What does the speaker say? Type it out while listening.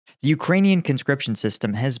The Ukrainian conscription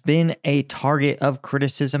system has been a target of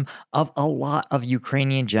criticism of a lot of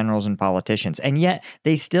Ukrainian generals and politicians, and yet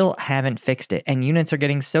they still haven't fixed it. And units are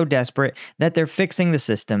getting so desperate that they're fixing the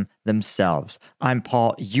system themselves. I'm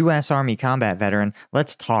Paul, U.S. Army combat veteran.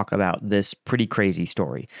 Let's talk about this pretty crazy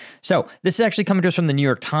story. So this is actually coming to us from the New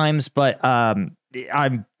York Times, but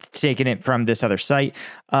I'm taking it from this other site,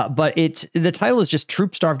 but the title is just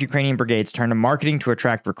 "Troop-Starved Ukrainian Brigades Turn to Marketing to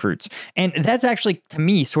Attract Recruits." And that's actually, to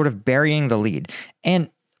me, sort of burying the lead. And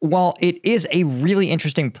while it is a really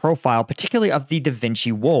interesting profile, particularly of the Da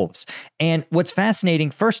Vinci Wolves, and what's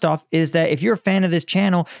fascinating, first off, is that if you're a fan of this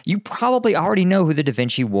channel, you probably already know who the Da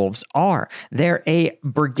Vinci Wolves are. They're a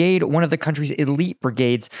brigade, one of the country's elite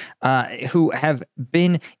brigades, who have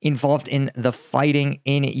been involved in the fighting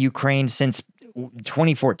in Ukraine since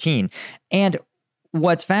 2014. And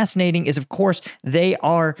what's fascinating is, of course, they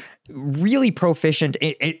are really proficient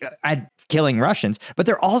at killing Russians, but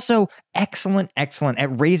they're also excellent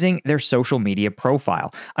at raising their social media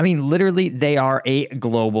profile. I mean, literally, they are a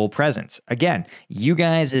global presence. Again, you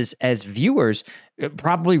guys as viewers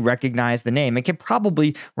probably recognize the name and can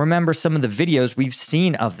probably remember some of the videos we've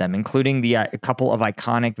seen of them, including a couple of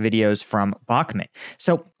iconic videos from Bakhmut.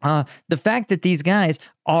 So the fact that these guys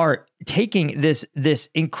are taking this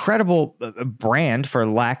incredible brand, for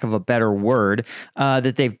lack of a better word,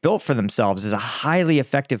 that they've built for themselves as a highly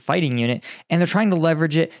effective fighting unit, and they're trying to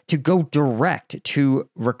leverage it to go direct to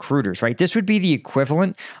recruiters, right? This would be the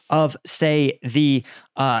equivalent of, say, the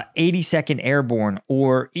 82nd Airborne,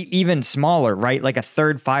 or even smaller, right? Like a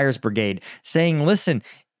 3rd Fires Brigade, saying, listen,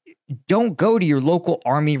 don't go to your local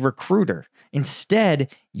Army recruiter.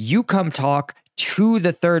 Instead, you come talk to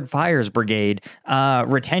the 3rd Fires Brigade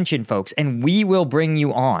retention folks, and we will bring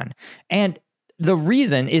you on. And the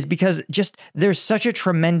reason is because just there's such a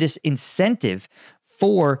tremendous incentive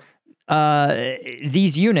for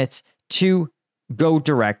these units to go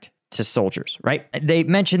direct to soldiers, right? They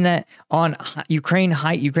mentioned that on Ukrainian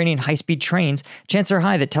high-speed trains, chances are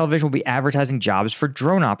high that television will be advertising jobs for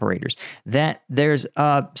drone operators, that there's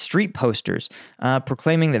street posters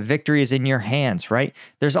proclaiming that victory is in your hands, right?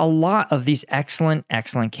 There's a lot of these excellent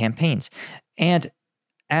campaigns. And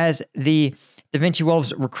as the Da Vinci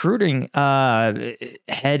Wolves recruiting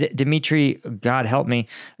head, Dmitry, God help me,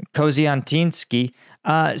 Koziantinsky,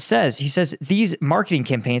 says these marketing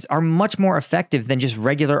campaigns are much more effective than just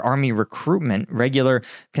regular Army recruitment, regular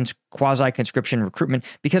quasi-conscription recruitment,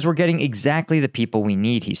 because we're getting exactly the people we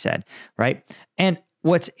need, he said, right? And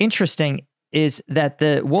what's interesting is that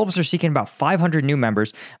the Wolves are seeking about 500 new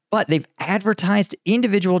members, but they've advertised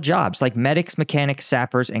individual jobs like medics, mechanics,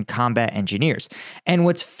 sappers, and combat engineers. And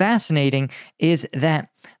what's fascinating is that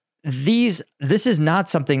this is not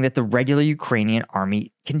something that the regular Ukrainian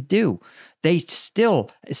army can do. They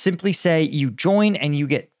still simply say you join and you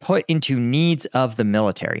get put into needs of the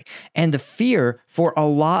military. And the fear for a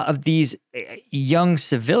lot of these young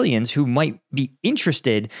civilians who might be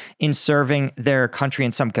interested in serving their country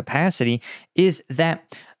in some capacity is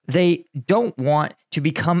that they don't want to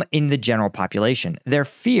become in the general population. Their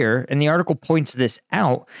fear, and the article points this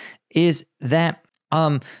out, is that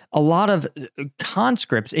a lot of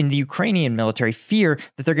conscripts in the Ukrainian military fear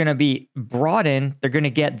that they're going to be brought in, they're going to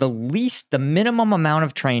get the minimum amount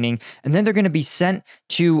of training, and then they're going to be sent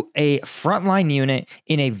to a frontline unit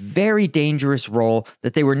in a very dangerous role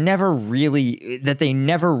that they never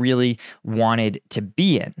really wanted to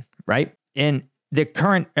be in, right? And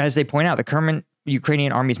as they point out, the current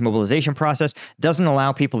Ukrainian army's mobilization process doesn't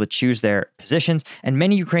allow people to choose their positions, and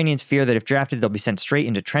many Ukrainians fear that if drafted, they'll be sent straight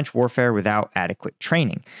into trench warfare without adequate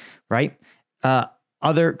training, right?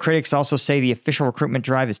 Other critics also say the official recruitment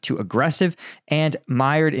drive is too aggressive and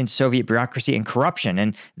mired in Soviet bureaucracy and corruption.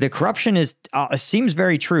 And the corruption seems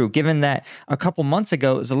very true, given that a couple months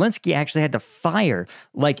ago, Zelensky actually had to fire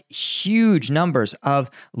like huge numbers of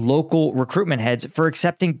local recruitment heads for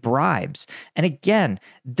accepting bribes. And again,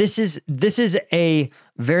 this is a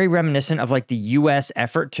very reminiscent of like the U.S.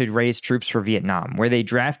 effort to raise troops for Vietnam, where they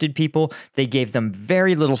drafted people, they gave them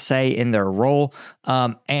very little say in their role,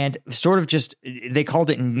 and sort of just, they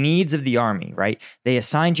called it needs of the army, right? They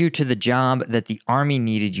assigned you to the job that the army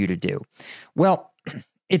needed you to do. Well,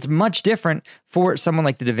 it's much different for someone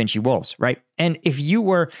like the Da Vinci Wolves, right? And if you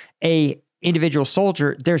were a individual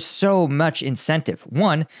soldier, there's so much incentive.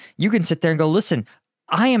 One, you can sit there and go, listen,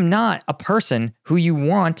 I am not a person who you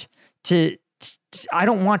want to, I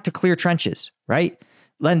don't want to clear trenches, right?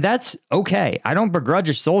 And that's okay. I don't begrudge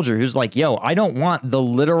a soldier who's like, yo, I don't want the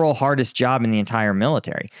literal hardest job in the entire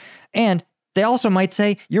military. And they also might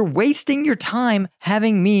say, you're wasting your time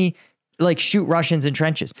having me like shoot Russians in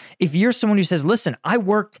trenches. If you're someone who says, listen, I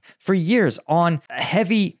worked for years on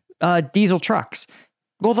heavy diesel trucks.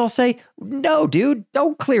 Well, they'll say, no, dude,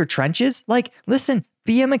 don't clear trenches. Like, listen,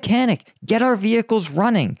 be a mechanic. Get our vehicles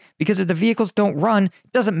running. Because if the vehicles don't run,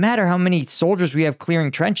 it doesn't matter how many soldiers we have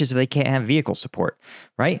clearing trenches if they can't have vehicle support,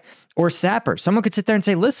 right? Or sappers. Someone could sit there and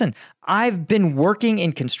say, listen, I've been working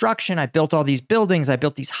in construction. I built all these buildings. I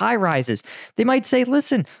built these high rises. They might say,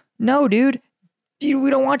 listen, no, dude,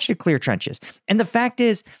 we don't want you to clear trenches. And the fact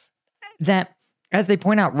is that, as they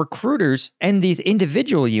point out, recruiters and these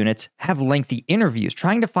individual units have lengthy interviews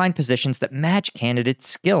trying to find positions that match candidates'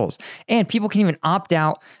 skills. And people can even opt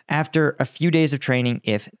out after a few days of training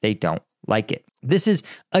if they don't like it. This is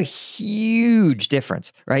a huge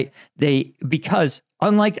difference, right? Because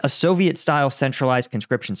unlike a Soviet-style centralized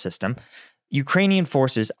conscription system, Ukrainian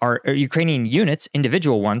units,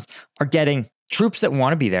 individual ones, are getting troops that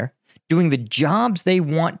want to be there, doing the jobs they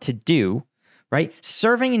want to do, right?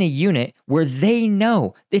 Serving in a unit where they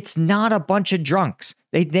know it's not a bunch of drunks.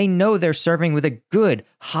 They know they're serving with a good,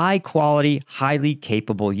 high quality, highly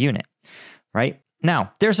capable unit, right?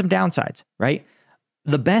 Now, there's some downsides, right?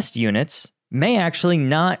 The best units may actually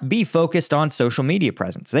not be focused on social media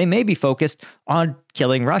presence. They may be focused on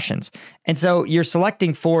killing Russians. And so you're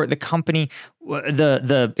selecting for the company,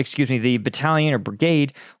 the battalion or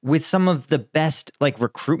brigade with some of the best like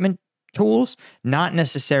recruitment tools, not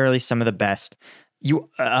necessarily some of the best,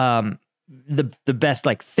 the best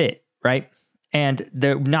like fit, right? And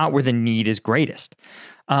they're not where the need is greatest.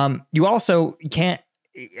 You also can't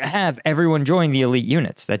have everyone join the elite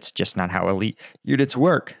units. That's just not how elite units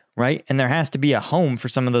work, right? And there has to be a home for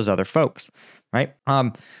some of those other folks, right?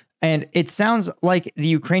 And it sounds like the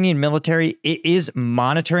Ukrainian military is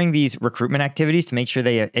monitoring these recruitment activities to make sure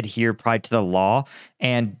they adhere probably to the law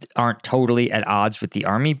and aren't totally at odds with the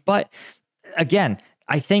army. But again,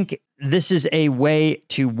 I think this is a way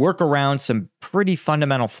to work around some pretty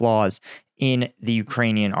fundamental flaws in the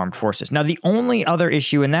Ukrainian armed forces. Now, the only other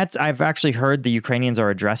issue, and that's I've actually heard the Ukrainians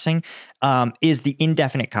are addressing, is the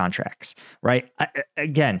indefinite contracts, right?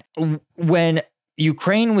 Again, when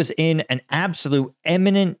Ukraine was in an absolute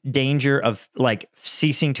imminent danger of like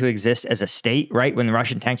ceasing to exist as a state, right? When the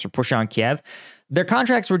Russian tanks were pushing on Kiev, their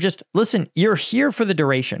contracts were just, listen, you're here for the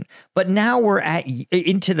duration, but now we're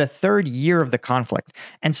into the third year of the conflict.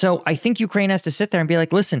 And so I think Ukraine has to sit there and be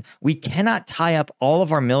like, listen, we cannot tie up all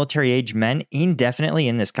of our military age men indefinitely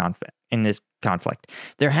in this conflict.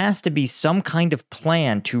 There has to be some kind of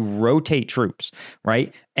plan to rotate troops,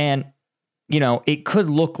 right? And it could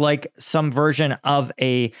look like some version of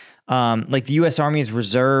a like the U.S. Army's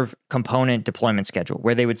reserve component deployment schedule,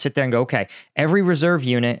 where they would sit there and go, okay, every reserve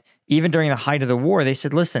unit, even during the height of the war, they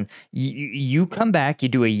said, listen, you come back, you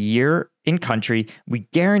do a year in country, we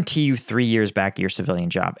guarantee you 3 years back at your civilian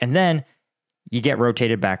job, and then you get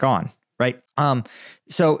rotated back on. Right.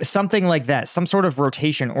 So something like that, some sort of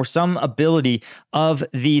rotation or some ability of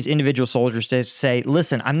these individual soldiers to say,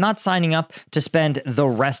 listen, I'm not signing up to spend the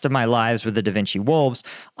rest of my lives with the Da Vinci Wolves.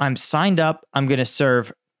 I'm signed up. I'm going to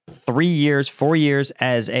serve 3 years, 4 years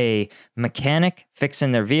as a mechanic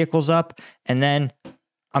fixing their vehicles up. And then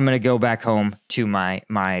I'm going to go back home to my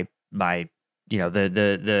the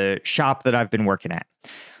shop that I've been working at.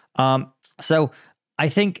 So I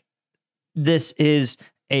think this is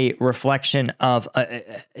a reflection of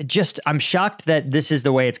I'm shocked that this is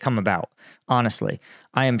the way it's come about. Honestly,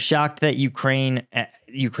 I am shocked that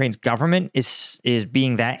Ukraine's government is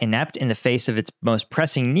being that inept in the face of its most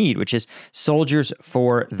pressing need, which is soldiers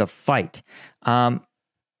for the fight. Now,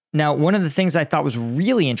 one of the things I thought was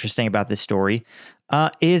really interesting about this story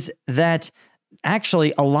is that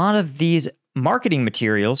actually a lot of these marketing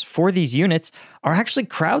materials for these units are actually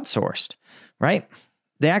crowdsourced, right?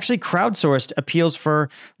 They actually crowdsourced appeals for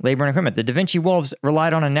labor and equipment. The Da Vinci Wolves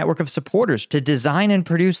relied on a network of supporters to design and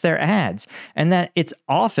produce their ads, and that its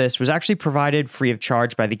office was actually provided free of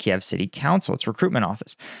charge by the Kiev City Council, its recruitment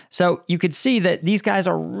office. So you could see that these guys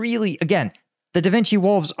are really, again, the Da Vinci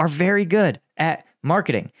Wolves are very good at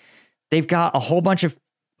marketing. They've got a whole bunch of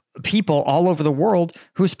people all over the world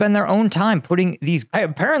who spend their own time putting these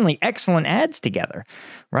apparently excellent ads together,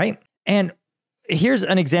 right? And here's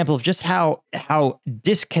an example of just how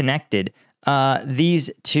disconnected these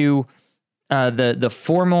two, the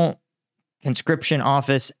formal conscription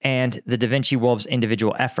office and the Da Vinci Wolves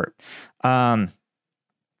individual effort.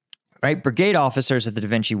 Right? Brigade officers of the Da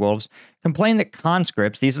Vinci Wolves complain that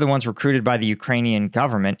conscripts, these are the ones recruited by the Ukrainian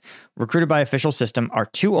government, recruited by official system, are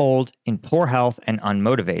too old, in poor health, and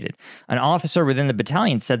unmotivated. An officer within the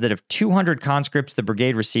battalion said that of 200 conscripts the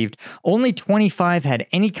brigade received, only 25 had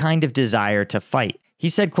any kind of desire to fight. He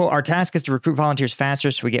said, quote, "Our task is to recruit volunteers faster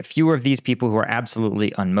so we get fewer of these people who are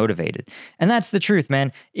absolutely unmotivated." And that's the truth,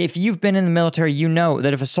 man. If you've been in the military, you know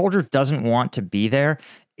that if a soldier doesn't want to be there,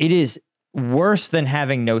 it is worse than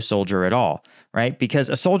having no soldier at all, right? Because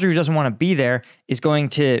a soldier who doesn't want to be there is going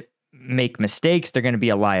to make mistakes. They're going to be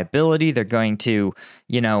a liability. They're going to,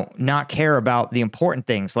 not care about the important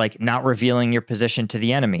things like not revealing your position to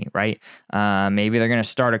the enemy, right? Maybe they're going to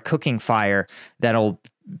start a cooking fire that'll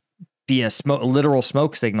be a literal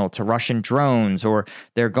smoke signal to Russian drones, or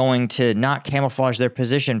they're going to not camouflage their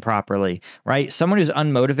position properly, right? Someone who's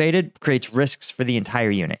unmotivated creates risks for the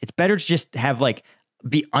entire unit. It's better to just have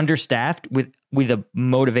be understaffed with a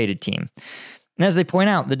motivated team. And as they point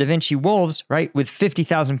out, the Da Vinci Wolves, right, with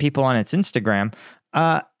 50,000 people on its Instagram,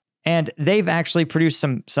 and they've actually produced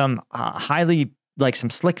some highly some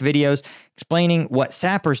slick videos explaining what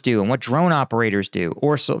sappers do and what drone operators do,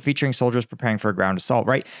 or featuring soldiers preparing for a ground assault,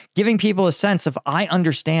 right? Giving people a sense of, I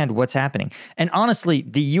understand what's happening. And honestly,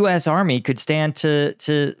 the U.S. Army could stand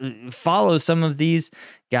to follow some of these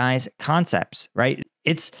guys' concepts, right?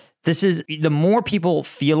 The more people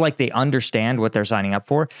feel like they understand what they're signing up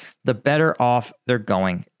for, the better off they're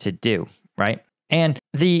going to do, right? And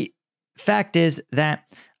the fact is that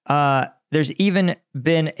there's even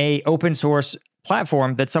been a open source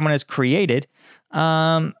platform that someone has created.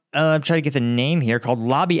 I'm trying to get the name here, called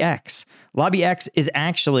LobbyX. LobbyX is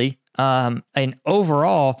actually an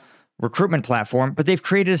overall recruitment platform, but they've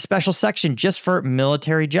created a special section just for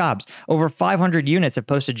military jobs. Over 500 units have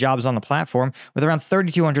posted jobs on the platform with around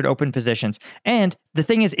 3,200 open positions. And the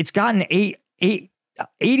thing is, it's gotten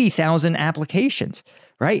 80,000 applications,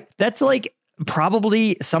 right? That's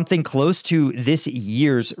probably something close to this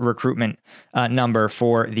year's recruitment number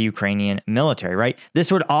for the Ukrainian military, right?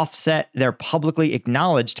 This would offset their publicly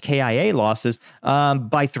acknowledged KIA losses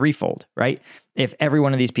by threefold, right? If every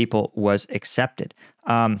one of these people was accepted.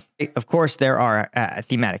 Of course, there are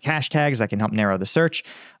thematic hashtags that can help narrow the search.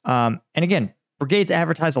 And again, brigades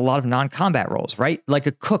advertise a lot of non-combat roles, right? Like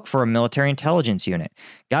a cook for a military intelligence unit.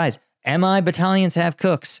 Guys, MI battalions have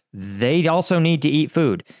cooks. They also need to eat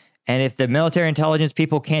food. And if the military intelligence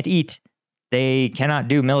people can't eat, they cannot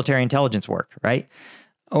do military intelligence work, right?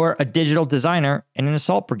 Or a digital designer in an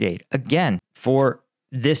assault brigade. Again, for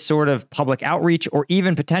this sort of public outreach, or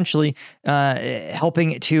even potentially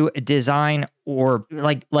helping to design or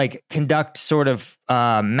conduct sort of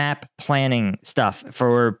map planning stuff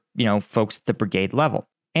for, folks at the brigade level.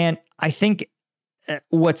 And I think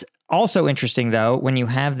what's also interesting, though, when you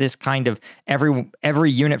have this kind of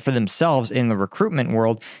every unit for themselves in the recruitment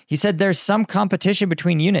world, he said there's some competition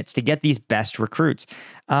between units to get these best recruits.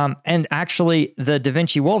 And actually, the Da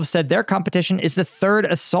Vinci Wolves said their competition is the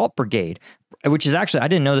 3rd Assault Brigade, which is actually, I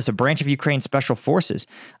didn't know this, a branch of Ukraine Special Forces.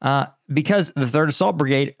 Because the 3rd Assault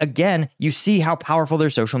Brigade, again, you see how powerful their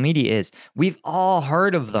social media is. We've all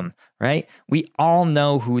heard of them, right? We all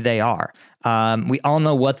know who they are. We all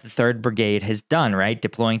know what the 3rd Brigade has done, right?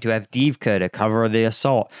 Deploying to Avdiivka to cover the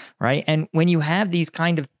assault, right? And when you have these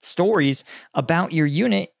kind of stories about your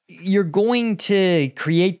unit, you're going to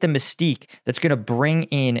create the mystique that's going to bring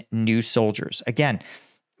in new soldiers. Again,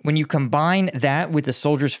 when you combine that with the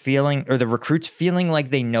soldiers feeling, or the recruits feeling like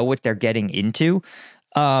they know what they're getting into,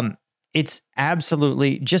 it's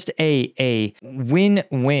absolutely just a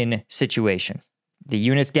win-win situation. The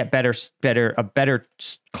units get a better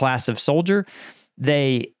class of soldier.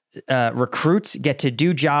 Recruits get to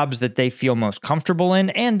do jobs that they feel most comfortable in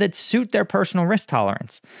and that suit their personal risk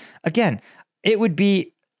tolerance. Again, it would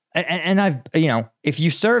be, and if you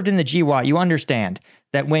served in the GWAT, you understand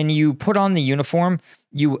that when you put on the uniform,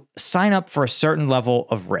 you sign up for a certain level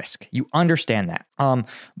of risk. You understand that.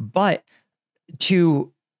 But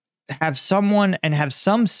to have someone and have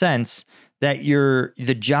some sense that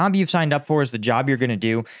the job you've signed up for is the job you're going to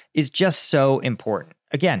do is just so important.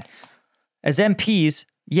 Again, as MPs,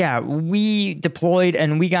 yeah, we deployed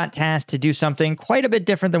and we got tasked to do something quite a bit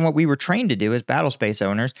different than what we were trained to do as battle space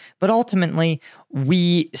owners. But ultimately,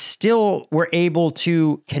 we still were able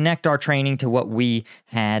to connect our training to what we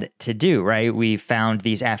had to do, right? We found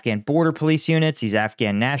these Afghan border police units, these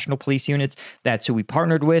Afghan national police units. That's who we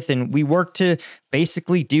partnered with. And we worked to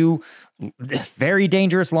basically do very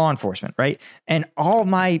dangerous law enforcement, right? And all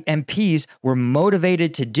my MPs were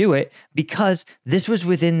motivated to do it because this was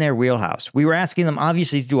within their wheelhouse. We were asking them,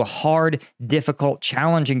 obviously, to do a hard, difficult,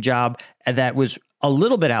 challenging job that was a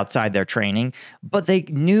little bit outside their training, but they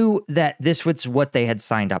knew that this was what they had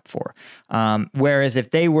signed up for. Whereas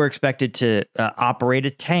if they were expected to operate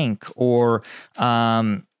a tank or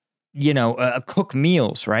cook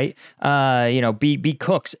meals, right? Be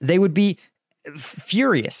cooks, they would be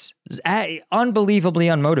furious, unbelievably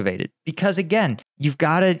unmotivated, because again, you've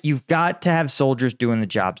got to have soldiers doing the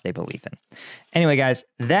jobs they believe in. Anyway, guys,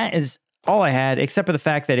 that is all I had, except for the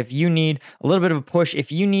fact that if you need a little bit of a push,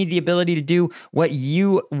 if you need the ability to do what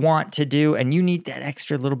you want to do and you need that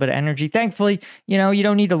extra little bit of energy, thankfully, you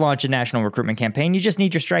don't need to launch a national recruitment campaign. You just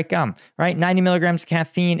need your Strike Gum, right? 90 milligrams of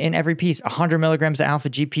caffeine in every piece, 100 milligrams of alpha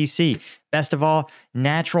GPC. Best of all,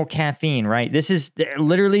 natural caffeine, right? This is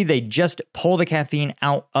literally, they just pull the caffeine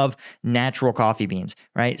out of natural coffee beans,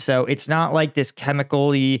 right? So it's not like this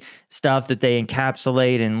chemical-y stuff that they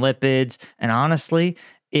encapsulate in lipids. And honestly,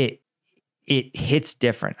 it hits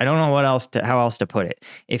different. I don't know how else to put it.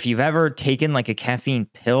 If you've ever taken like a caffeine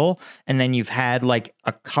pill and then you've had like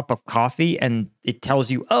a cup of coffee and it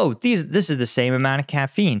tells you, oh, this is the same amount of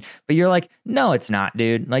caffeine, but you're like, no, it's not,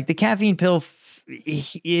 dude. Like the caffeine pill,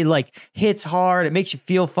 it like hits hard. It makes you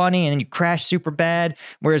feel funny and then you crash super bad.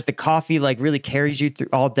 Whereas the coffee like really carries you through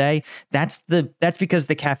all day. That's because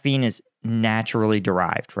the caffeine is naturally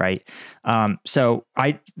derived, right? So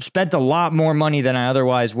I spent a lot more money than I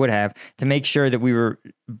otherwise would have to make sure that we were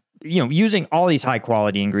using all these high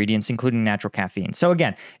quality ingredients, including natural caffeine. So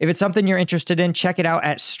again, if it's something you're interested in, check it out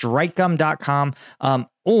at strikegum.com.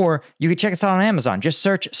 Or you can check us out on Amazon. Just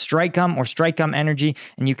search Strike Gum or Strike Gum Energy,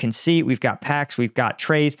 and you can see we've got packs, we've got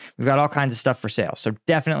trays, we've got all kinds of stuff for sale. So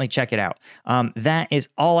definitely check it out. That is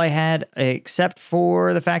all I had, except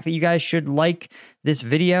for the fact that you guys should like this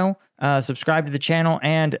video, subscribe to the channel,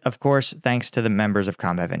 and of course, thanks to the members of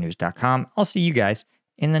combatvetnews.com. I'll see you guys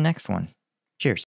in the next one. Cheers.